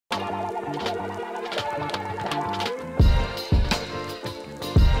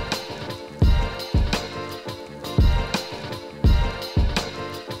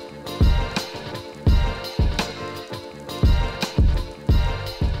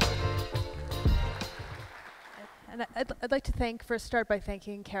And I'd like to first start by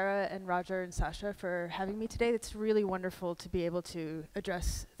thanking Kara and Roger and Sasha for having me today. It's really wonderful to be able to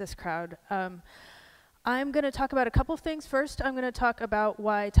address this crowd. I'm going to talk about a couple of things. First, I'm going to talk about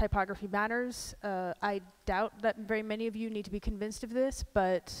why typography matters. I doubt that very many of you need to be convinced of this,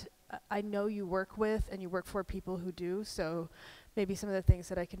 but I know you work with and you work for people who do, so maybe some of the things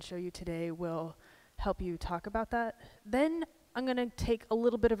that I can show you today will help you talk about that. Then I'm going to take a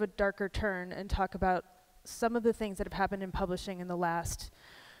little bit of a darker turn and talk about some of the things that have happened in publishing in the last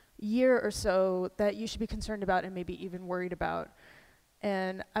year or so that you should be concerned about and maybe even worried about.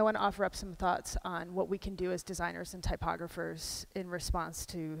 And I want to offer up some thoughts on what we can do as designers and typographers in response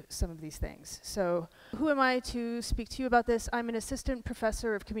to some of these things. So who am I to speak to you about this? I'm an assistant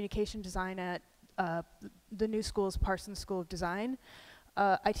professor of communication design at the New School's Parsons School of Design.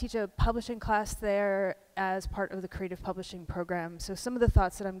 I teach a publishing class there as part of the creative publishing program. So some of the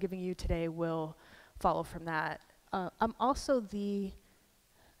thoughts that I'm giving you today will follow from that. I'm also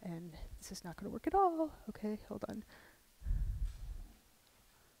and this is not going to work at all. Okay, hold on.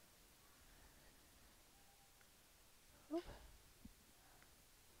 Oh.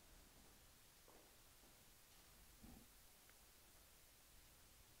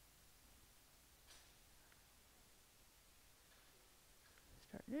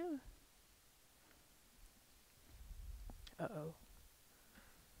 Start new. Uh-oh.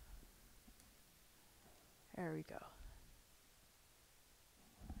 There we go.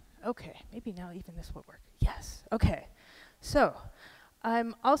 Okay, maybe now even this will work. Yes, okay. So,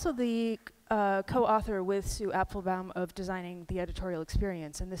 I'm also the co-author with Sue Apfelbaum of Designing the Editorial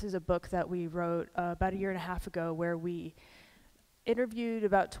Experience, and this is a book that we wrote about a year and a half ago where we interviewed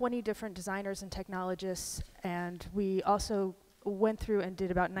about 20 different designers and technologists, and we also went through and did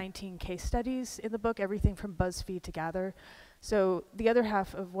about 19 case studies in the book, everything from BuzzFeed to Gather. So the other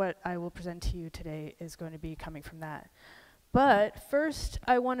half of what I will present to you today is going to be coming from that. But first,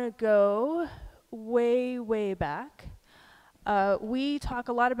 I want to go way, way back. We talk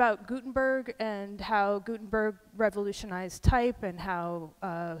a lot about Gutenberg and how Gutenberg revolutionized type and how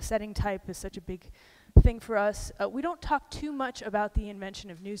setting type is such a big thing for us. We don't talk too much about the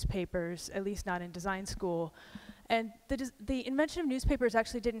invention of newspapers, at least not in design school. And the invention of newspapers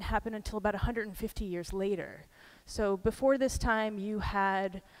actually didn't happen until about 150 years later. So before this time, you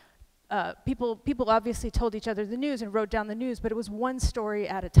had people obviously told each other the news and wrote down the news, but it was one story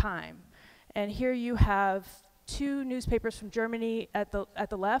at a time. And here you have two newspapers from Germany at the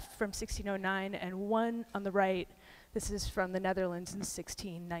left from 1609, and one on the right. This is from the Netherlands in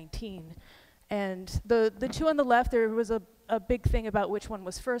 1619. And the two on the left, there was a big thing about which one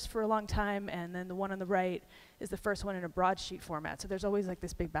was first for a long time, and then the one on the right is the first one in a broadsheet format. So there's always like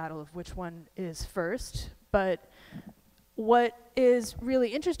this big battle of which one is first. But what is really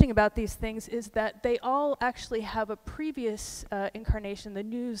interesting about these things is that they all actually have a previous incarnation. The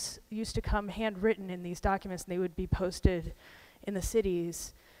news used to come handwritten in these documents, and they would be posted in the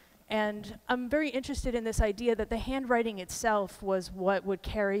cities. And I'm very interested in this idea that the handwriting itself was what would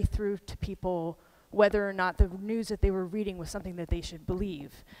carry through to people whether or not the news that they were reading was something that they should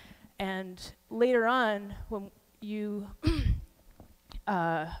believe. And later on, when you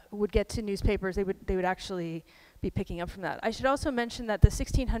would get to newspapers, they would actually be picking up from that. I should also mention that the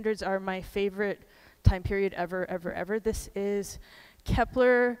 1600s are my favorite time period ever, ever, ever. This is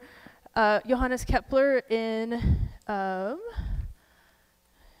Kepler, Johannes Kepler in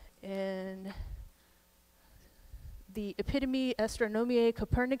the Epitome Astronomiae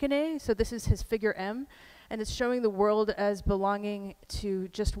Copernicanae. So this is his figure M, and it's showing the world as belonging to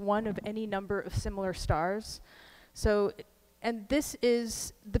just one of any number of similar stars. So, and this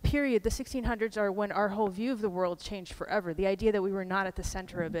is the period, the 1600s are when our whole view of the world changed forever. The idea that we were not at the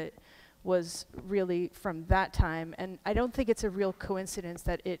center of it was really from that time, and I don't think it's a real coincidence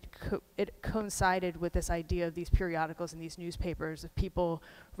that it coincided with this idea of these periodicals and these newspapers, of people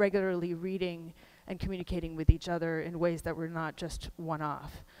regularly reading and communicating with each other in ways that were not just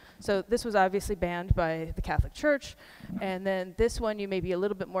one-off. So this was obviously banned by the Catholic Church, and then this one you may be a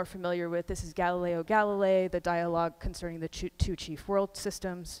little bit more familiar with. This is Galileo Galilei, the dialogue concerning the two chief world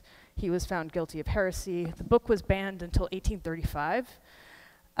systems. He was found guilty of heresy. The book was banned until 1835.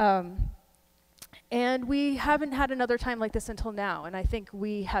 And we haven't had another time like this until now, and I think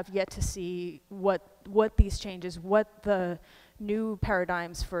we have yet to see what these changes, what the new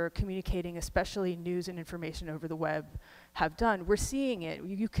paradigms for communicating, especially news and information over the web, have done. We're seeing it.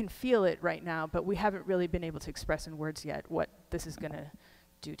 You can feel it right now, but we haven't really been able to express in words yet what this is going to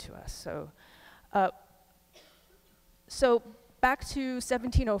do to us. So back to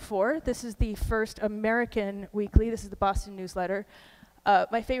 1704. This is the first American weekly. This is the Boston Newsletter.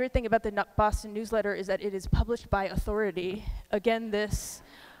 My favorite thing about the Boston newsletter is that it is published by authority. Again, this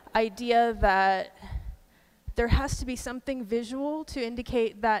idea that there has to be something visual to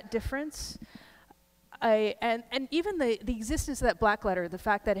indicate that difference. And even the existence of that black letter, the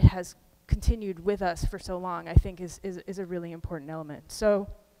fact that it has continued with us for so long, I think is a really important element. So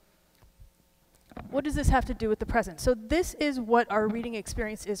what does this have to do with the present? So this is what our reading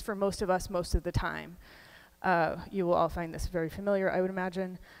experience is for most of us most of the time. You will all find this very familiar, I would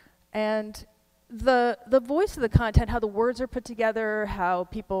imagine. And the voice of the content, how the words are put together, how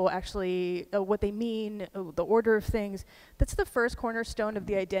people actually, what they mean, the order of things, that's the first cornerstone of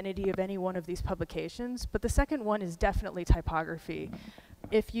the identity of any one of these publications. But the second one is definitely typography.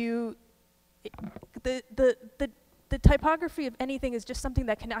 If you, the typography of anything is just something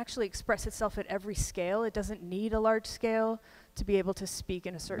that can actually express itself at every scale. It doesn't need a large scale to be able to speak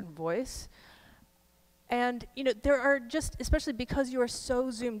in a certain voice. And there are just, especially because you are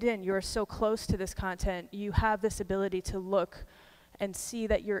so zoomed in, you are so close to this content, you have this ability to look and see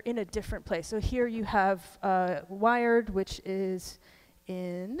that you're in a different place. So here you have Wired, which is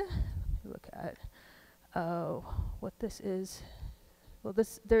in, look at, what this is. Well,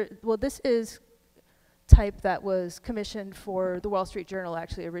 this is type that was commissioned for the Wall Street Journal,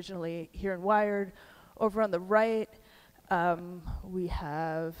 actually, originally here in Wired. Over on the right, we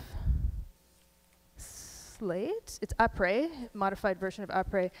have Slate. It's Après, modified version of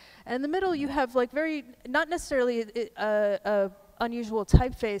Après. And in the middle, you have like very, not necessarily a unusual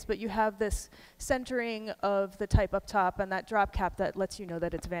typeface, but you have this centering of the type up top and that drop cap that lets you know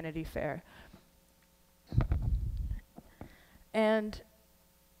that it's Vanity Fair. And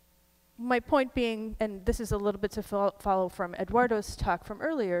my point being, and this is a little bit to follow from Eduardo's talk from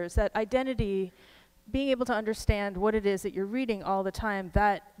earlier, is that identity, being able to understand what it is that you're reading all the time,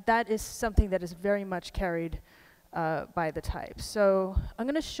 that is something that is very much carried by the type. So I'm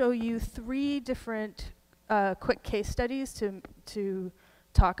going to show you 3 different quick case studies to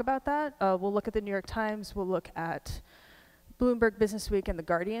talk about that. We'll look at the New York Times, we'll look at Bloomberg Businessweek and The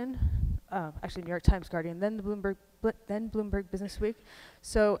Guardian. Actually, New York Times, Guardian, then the Bloomberg Businessweek.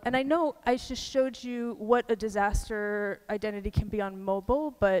 So, and I know I just showed you what a disaster identity can be on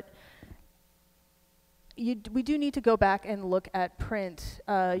mobile, but we do need to go back and look at print.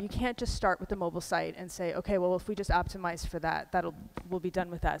 You can't just start with the mobile site and say, okay, well, if we just optimize for that, we'll be done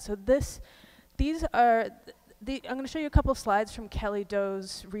with that. So these are, I'm going to show you a couple of slides from Kelly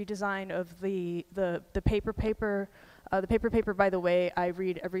Doe's redesign of the paper paper. The paper paper, by the way, I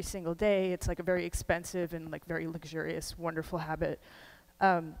read every single day. It's like a very expensive and like very luxurious, wonderful habit.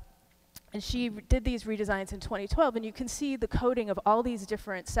 And she did these redesigns in 2012, and you can see the coding of all these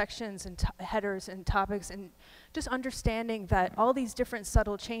different sections and headers and topics, and just understanding that all these different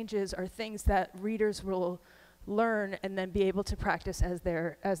subtle changes are things that readers will learn and then be able to practice as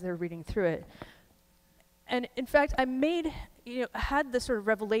they're reading through it. And in fact, I had this sort of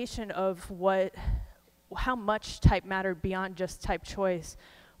revelation of how much type mattered beyond just type choice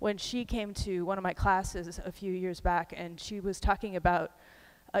when she came to one of my classes a few years back, and she was talking about,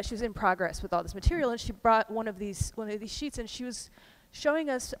 she was in progress with all this material, and she brought one of these sheets, and she was showing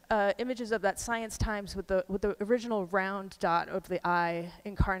us images of that Science Times with the original round dot of the eye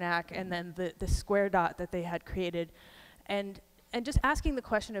in Karnak, and then the square dot that they had created, and just asking the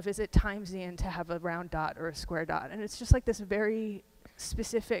question of, is it Timesian to have a round dot or a square dot? And it's just like this very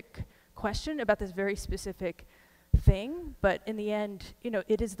specific question about this very specific thing, but in the end,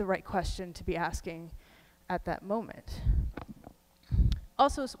 it is the right question to be asking at that moment.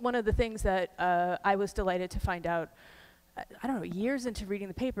 Also, one of the things that I was delighted to find out, I don't know, years into reading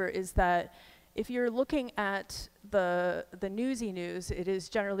the paper, is that if you're looking at the newsy news, it is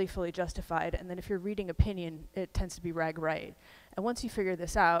generally fully justified, and then if you're reading opinion, it tends to be rag right. And once you figure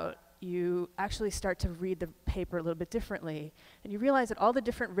this out, you actually start to read the paper a little bit differently, and you realize that all the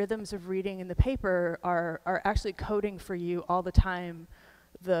different rhythms of reading in the paper are actually coding for you all the time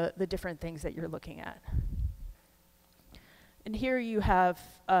the different things that you're looking at. And here you have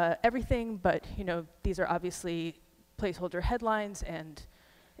everything, but these are obviously placeholder headlines and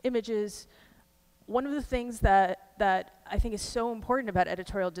images. One of the things that I think is so important about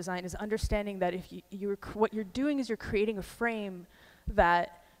editorial design is understanding that if what you're doing is you're creating a frame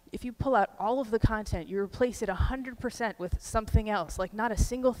that if you pull out all of the content, you replace it 100% with something else, like not a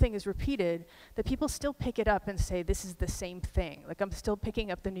single thing is repeated, that people still pick it up and say, this is the same thing. Like, I'm still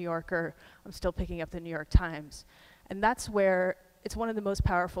picking up the New Yorker, I'm still picking up the New York Times. And that's where it's one of the most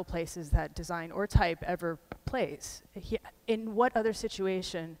powerful places that design or type ever plays. In what other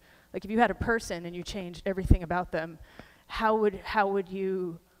situation, like if you had a person and you changed everything about them, how would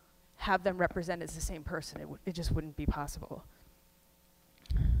you have them represented as the same person? It just wouldn't be possible.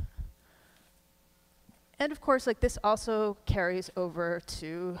 And of course, like this also carries over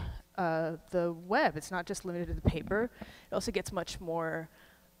to the web. It's not just limited to the paper. It also gets much more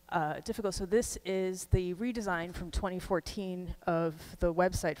difficult. So this is the redesign from 2014 of the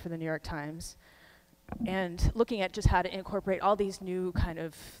website for the New York Times, and looking at just how to incorporate all these new kind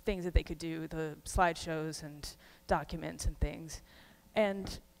of things that they could do, the slideshows and documents and things.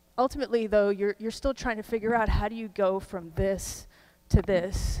 And ultimately, though, you're still trying to figure out how do you go from this to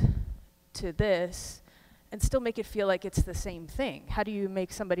this to this, and still make it feel like it's the same thing. How do you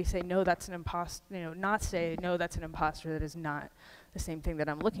make somebody say, no, that's an imposter, not say, no, that's an imposter, that is not the same thing that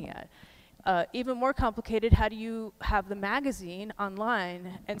I'm looking at. Even more complicated, how do you have the magazine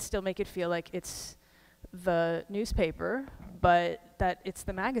online and still make it feel like it's the newspaper, but that it's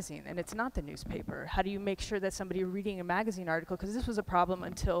the magazine and it's not the newspaper? How do you make sure that somebody reading a magazine article, because this was a problem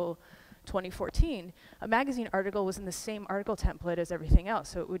until 2014, a magazine article was in the same article template as everything else,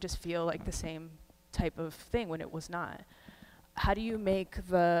 so it would just feel like the same type of thing when it was not. How do you make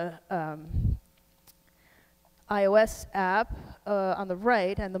the iOS app on the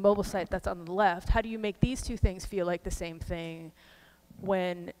right and the mobile site that's on the left, how do you make these two things feel like the same thing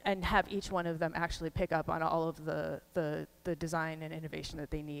and have each one of them actually pick up on all of the design and innovation that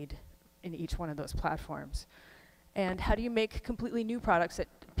they need in each one of those platforms? And how do you make completely new products that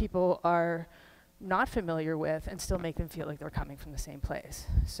people are not familiar with and still make them feel like they're coming from the same place?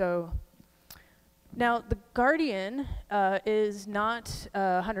 So now, The Guardian is not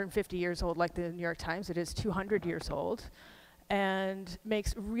 150 years old like the New York Times. It is 200 years old, and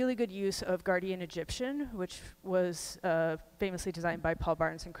makes really good use of Guardian Egyptian, which was famously designed by Paul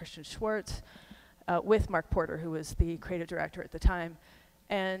Barnes and Christian Schwartz, with Mark Porter, who was the creative director at the time.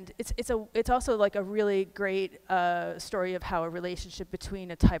 And it's also like a really great story of how a relationship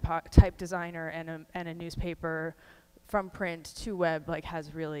between a type designer and a newspaper from print to web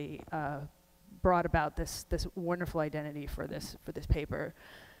has really brought about this wonderful identity for this paper.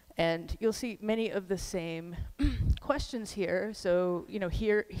 And you'll see many of the same questions here. So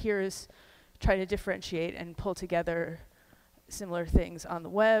here's trying to differentiate and pull together similar things on the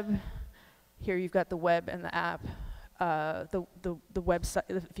web. Here you've got the web and the app. The website,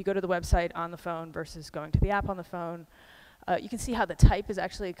 if you go to the website on the phone versus going to the app on the phone, you can see how the type is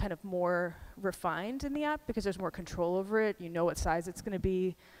actually kind of more refined in the app because there's more control over it. You know what size it's going to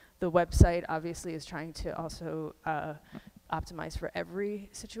be. The website obviously is trying to also optimize for every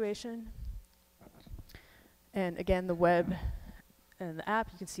situation. And again, the web and the app,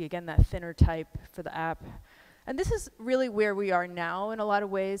 you can see again that thinner type for the app. And this is really where we are now in a lot of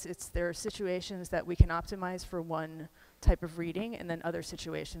ways. There are situations that we can optimize for one type of reading, and then other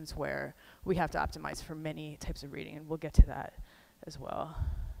situations where we have to optimize for many types of reading, and we'll get to that as well.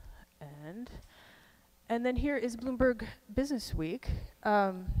 And then here is Bloomberg Business Week.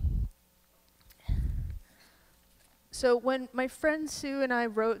 So when my friend Sue and I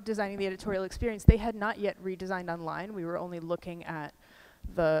wrote Designing the Editorial Experience, they had not yet redesigned online. We were only looking at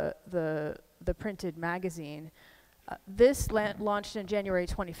the printed magazine. This launched in January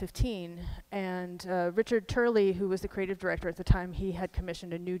 2015, and Richard Turley, who was the creative director at the time, he had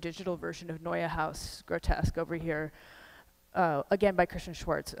commissioned a new digital version of Neue House Grotesque over here, again by Christian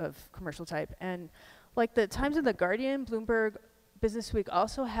Schwartz of Commercial Type. And like the Times and the Guardian, Bloomberg Business Week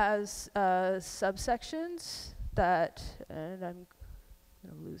also has subsections that, and I'm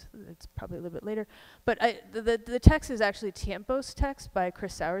gonna lose, it's probably a little bit later, but the text is actually Tiempos text by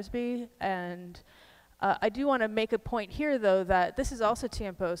Chris Soursby, and I do want to make a point here, though, that this is also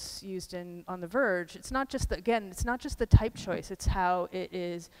Tiempos used on The Verge. It's not just it's not just the type choice, it's how it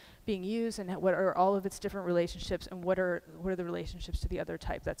is being used and what are all of its different relationships and what are the relationships to the other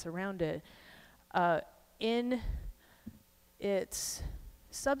type that's around it. In its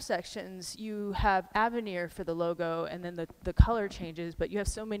subsections, you have Avenir for the logo, and then the color changes, but you have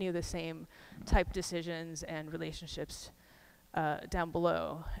so many of the same type decisions and relationships down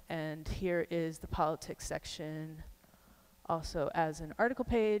below. And here is the politics section, also as an article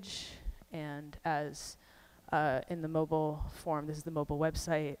page, and as in the mobile form. This is the mobile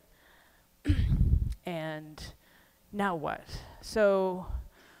website. And now what? So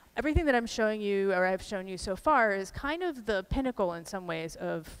everything that I'm showing you, or I've shown you so far, is kind of the pinnacle in some ways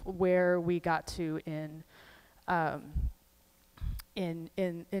of where we got to in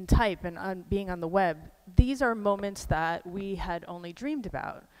type and being on the web. These are moments that we had only dreamed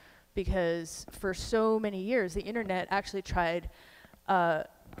about, because for so many years the internet actually tried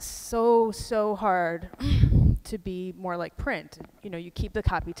so hard to be more like print. You keep the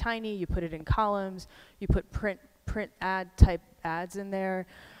copy tiny, you put it in columns, you put print ad type ads in there.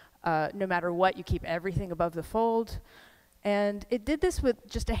 No matter what, you keep everything above the fold. And it did this with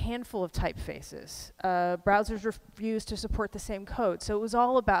just a handful of typefaces. Browsers refused to support the same code. So it was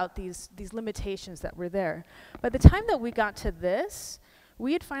all about these limitations that were there. By the time that we got to this,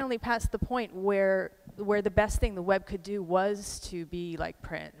 we had finally passed the point where the best thing the web could do was to be like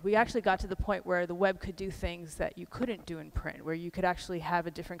print. We actually got to the point where the web could do things that you couldn't do in print, where you could actually have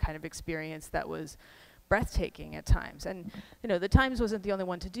a different kind of experience that was breathtaking at times. And you know, the Times wasn't the only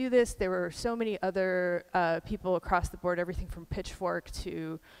one to do this. There were so many other people across the board, everything from Pitchfork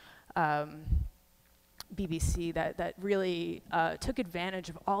to BBC, that really took advantage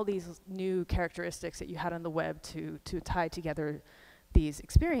of all these new characteristics that you had on the web to tie together these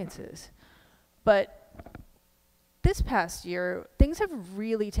experiences. But this past year, things have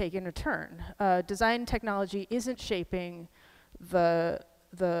really taken a turn. Design technology isn't shaping the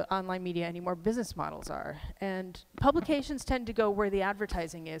online media anymore, business models are. And publications tend to go where the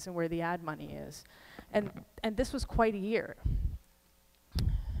advertising is and where the ad money is. And this was quite a year.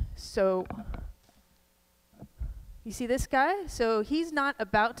 So, you see this guy? So he's not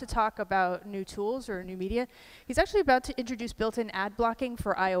about to talk about new tools or new media. He's actually about to introduce built-in ad blocking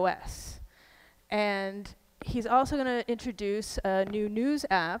for iOS. And he's also going to introduce a new news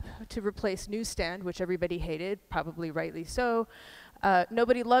app to replace Newsstand, which everybody hated, probably rightly so.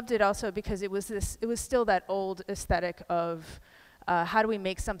 Nobody loved it also because it was still that old aesthetic of how do we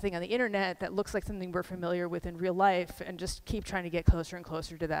make something on the internet that looks like something we're familiar with in real life, and just keep trying to get closer and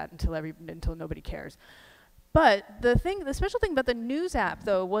closer to that until nobody cares. But the special thing about the news app,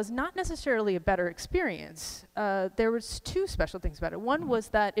 though, was not necessarily a better experience. There was two special things about it. One was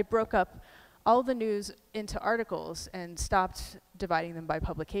that it broke up all the news into articles and stopped dividing them by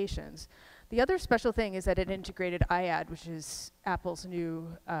publications. The other special thing is that it integrated e.a.d, which is Apple's new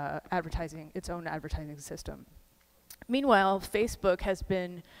its own advertising system. Meanwhile, Facebook has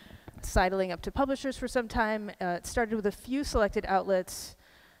been sidling up to publishers for some time. It started with a few selected outlets,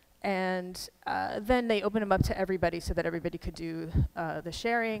 and then they opened them up to everybody so that everybody could do the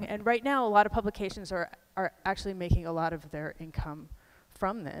sharing. And right now, a lot of publications are actually making a lot of their income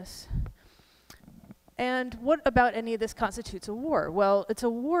from this. And what about any of this constitutes a war? Well, it's a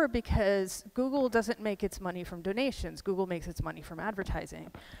war because Google doesn't make its money from donations. Google makes its money from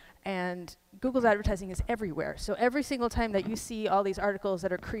advertising. And Google's advertising is everywhere. So every single time that you see all these articles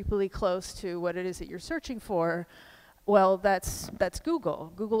that are creepily close to what it is that you're searching for, well, that's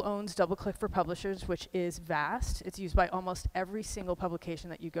Google. Google owns DoubleClick for Publishers, which is vast. It's used by almost every single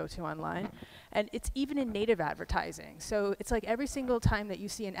publication that you go to online. And it's even in native advertising. So it's like every single time that you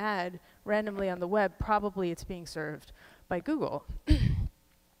see an ad randomly on the web, probably it's being served by Google.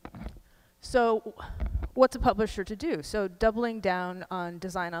 So what's a publisher to do? So doubling down on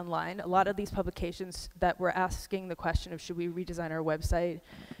design online, a lot of these publications that were asking the question of should we redesign our website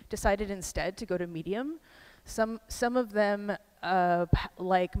decided instead to go to Medium. Some of them,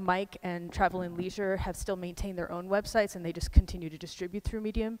 like Mike and Travel and Leisure, have still maintained their own websites, and they just continue to distribute through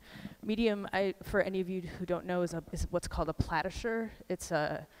Medium. Medium, for any of you who don't know, is what's called a platisher. It's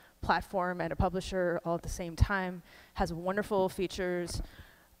a platform and a publisher all at the same time. Has wonderful features,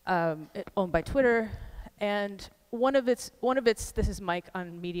 owned by Twitter, and one of its. This is Mike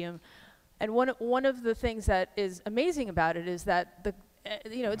on Medium, and one of the things that is amazing about it is that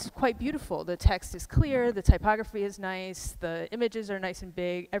it's quite beautiful. The text is clear, the typography is nice, the images are nice and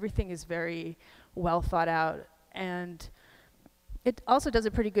big, everything is very well thought out, and it also does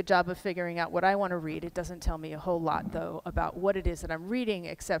a pretty good job of figuring out what I want to read. It doesn't tell me a whole lot, though, about what it is that I'm reading,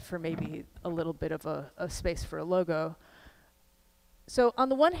 except for maybe a little bit of a space for a logo. So on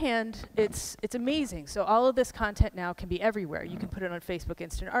the one hand, it's amazing. So all of this content now can be everywhere. You can put it on Facebook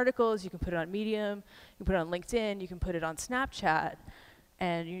Instant Articles, you can put it on Medium, you can put it on LinkedIn, you can put it on Snapchat,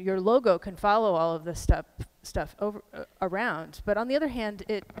 and your logo can follow all of this stuff around. But on the other hand,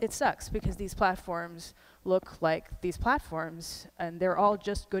 it sucks because these platforms look like these platforms, and they're all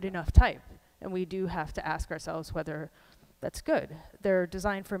just good enough type. And we do have to ask ourselves whether that's good. They're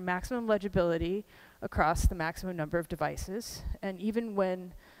designed for maximum legibility across the maximum number of devices. And even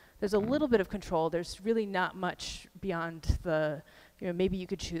when there's a little bit of control, there's really not much beyond maybe you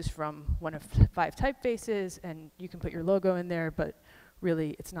could choose from one of 5 typefaces, and you can put your logo in there, but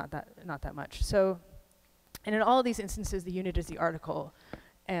really, it's not that much. So, and in all of these instances, the unit is the article,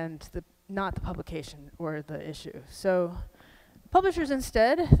 and not the publication or the issue. So, publishers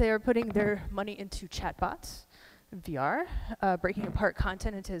instead, they are putting their money into chatbots, VR, breaking apart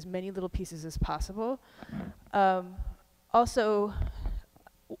content into as many little pieces as possible. Also,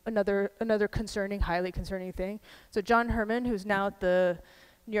 another highly concerning thing. So, John Herman, who's now at the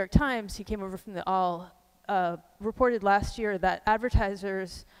New York Times, he came over from the reported last year that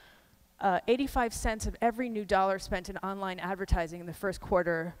advertisers 85 cents of every new dollar spent in online advertising in the first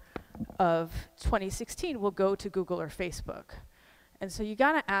quarter of 2016 will go to Google or Facebook. And so you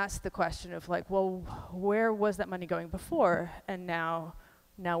gotta ask the question of like, well, where was that money going before, and now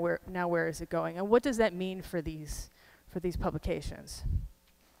where is it going, and what does that mean for these publications?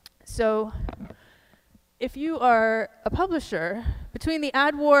 So, if you are a publisher, between the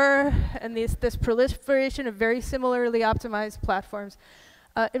ad war and this proliferation of very similarly optimized platforms,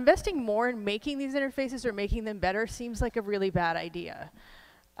 investing more in making these interfaces or making them better seems like a really bad idea.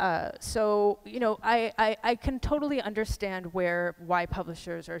 So, you know, I can totally understand why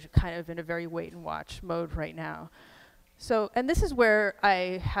publishers are kind of in a very wait and watch mode right now. So, and this is where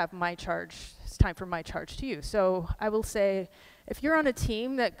I have my charge. It's time for my charge to you. So I will say, if you're on a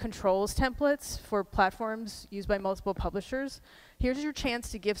team that controls templates for platforms used by multiple publishers, here's your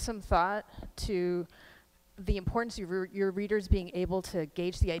chance to give some thought to the importance of your readers being able to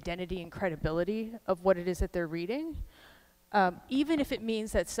gauge the identity and credibility of what it is that they're reading, even if it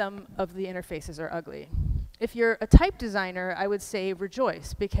means that some of the interfaces are ugly. If you're a type designer, I would say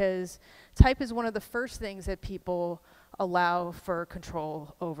rejoice, because type is one of the first things that people allow for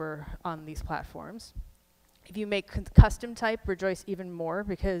control over on these platforms. If you make custom type, rejoice even more,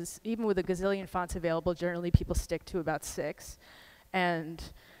 because even with a gazillion fonts available, generally people stick to about 6. And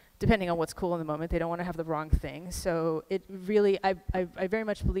depending on what's cool in the moment, they don't want to have the wrong thing. So it really, I very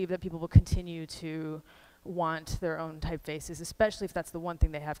much believe that people will continue to want their own typefaces, especially if that's the one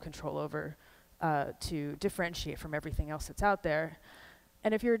thing they have control over, to differentiate from everything else that's out there.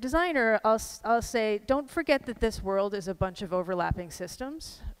 And if you're a designer, I'll say, don't forget that this world is a bunch of overlapping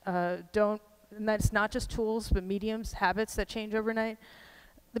systems. And that's not just tools, but mediums, habits that change overnight.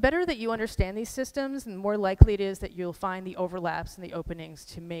 The better that you understand these systems, the more likely it is that you'll find the overlaps and the openings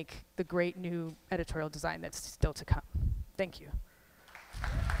to make the great new editorial design that's still to come. Thank you.